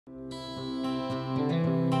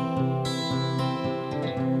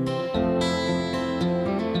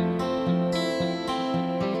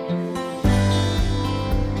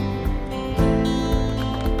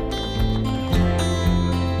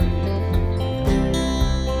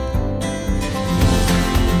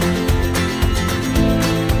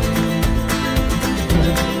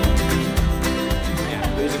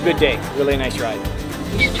day. Really nice ride.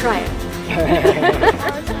 You should try it.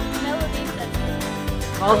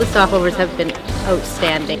 All the stopovers have been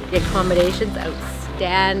outstanding. The accommodations,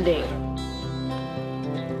 outstanding.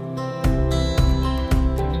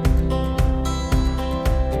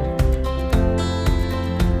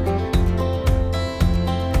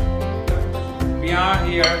 We are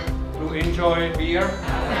here to enjoy beer.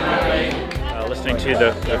 Listening to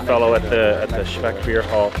the fellow at the Czech beer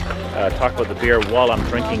hall talk about the beer while I'm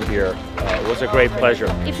drinking beer was a great pleasure.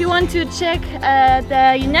 If you want to check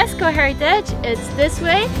the UNESCO heritage, it's this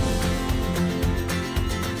way.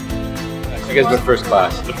 You guys were first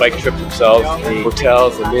class. The bike trip themselves, the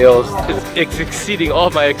hotels, the meals. It's exceeding all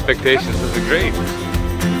my expectations. This is great.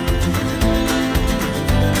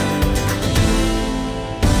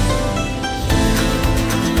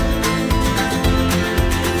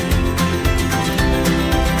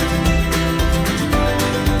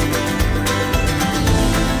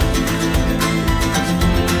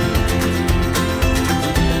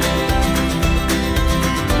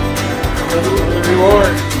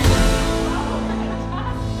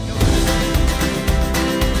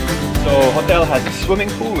 So hotel has a swimming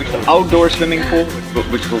pool, which is an outdoor swimming pool,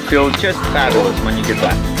 which will feel just fabulous when you get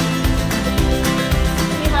back.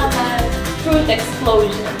 We have a fruit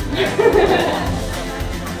explosion.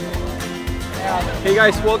 Hey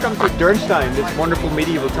guys, welcome to Dürnstein, this wonderful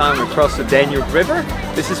medieval town across the Danube River.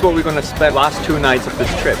 This is where we're going to spend the last 2 nights of this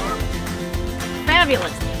trip.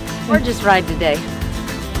 Fabulous. Or just ride today.